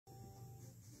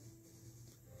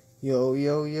Yo,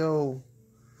 yo, yo.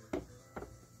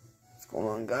 What's going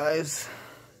on, guys?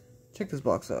 Check this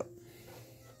box out.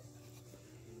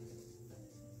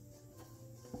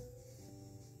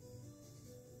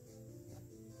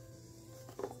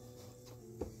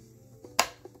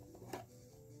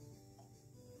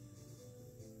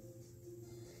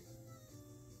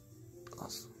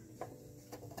 Awesome.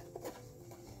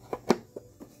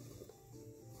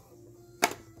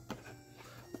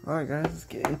 Alright, guys, let's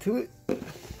get into it.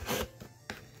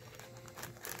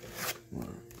 1,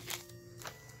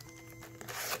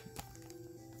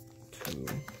 2,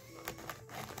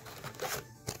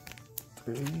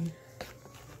 3.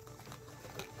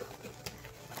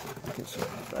 I can circle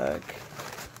back.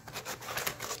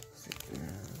 6,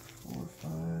 4,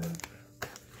 5.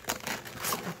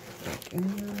 Back in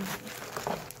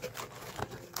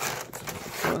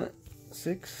there.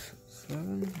 6,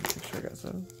 7. Make sure I got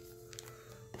 7.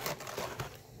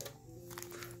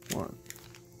 1,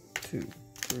 2,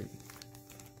 3,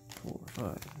 4,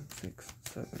 5, 6,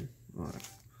 7. Alright.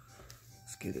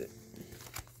 Let's get it.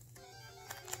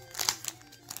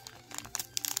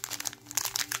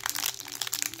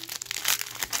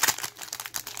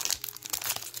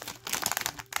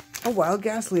 Oh wow,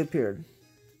 Ghastly appeared.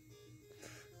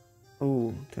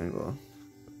 Oh, Tango.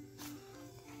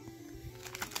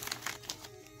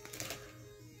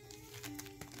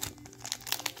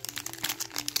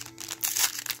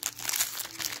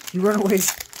 You run away.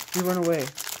 You run away.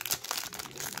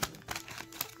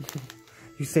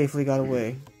 You safely got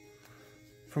away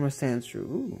from a sandshrew.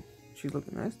 Ooh, she's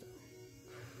looking nice though.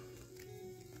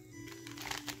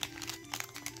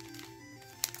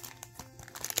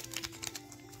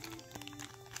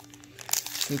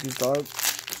 I think these dog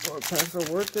packs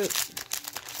are worth it.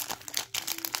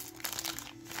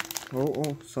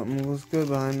 Oh, something was good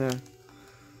behind there.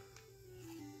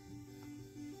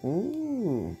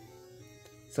 Ooh.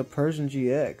 It's a Persian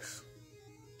GX.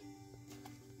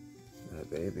 That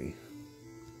baby.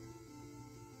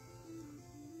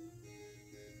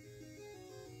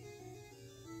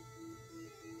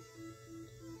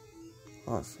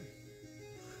 Awesome.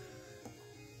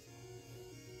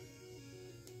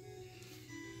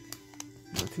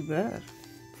 Not too bad.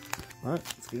 Alright,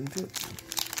 let's get into it.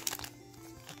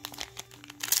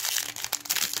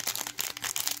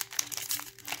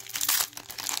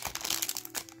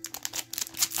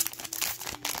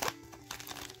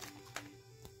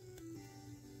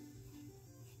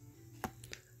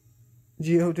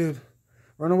 Geo, dude,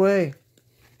 run away.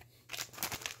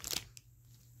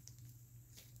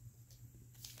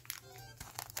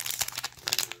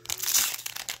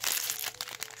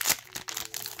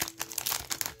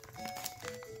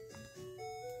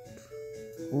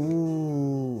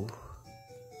 Ooh.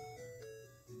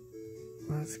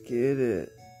 Let's get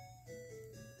it.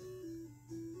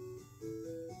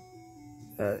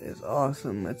 That is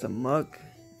awesome. It's a muck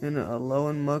and a low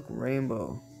and muck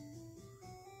rainbow.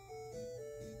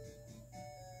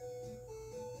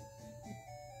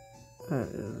 That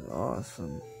is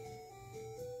awesome.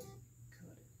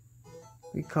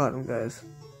 We caught him, guys.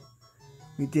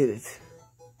 We did it.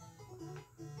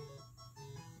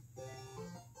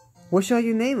 What shall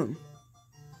you name him?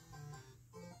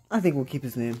 I think we'll keep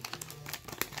his name.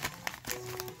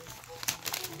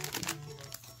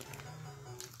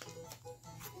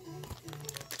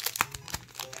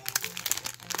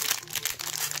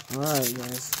 Alright, guys.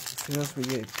 Let's see what else we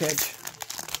get. Catch.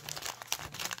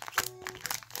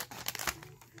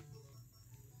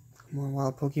 More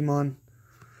wild Pokemon.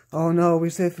 Oh no, we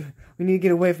need to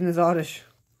get away from this Oddish.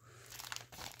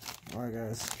 Alright,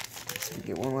 guys. Let's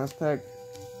get one last pack.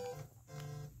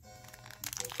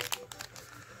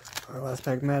 Alright, last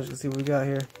pack magic. Let's see what we got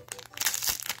here.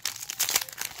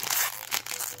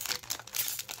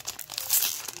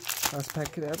 Last pack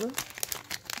Kadabra.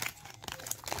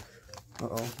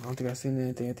 Uh-oh. I don't think I've seen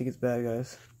anything. I think it's bad,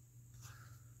 guys.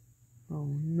 Oh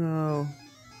no.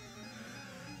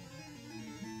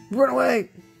 Run away!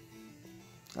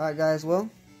 Alright, guys, well,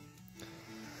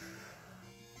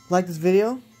 like this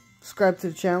video, subscribe to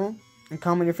the channel, and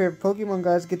comment your favorite Pokemon,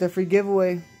 guys. Get that free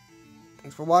giveaway.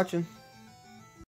 Thanks for watching.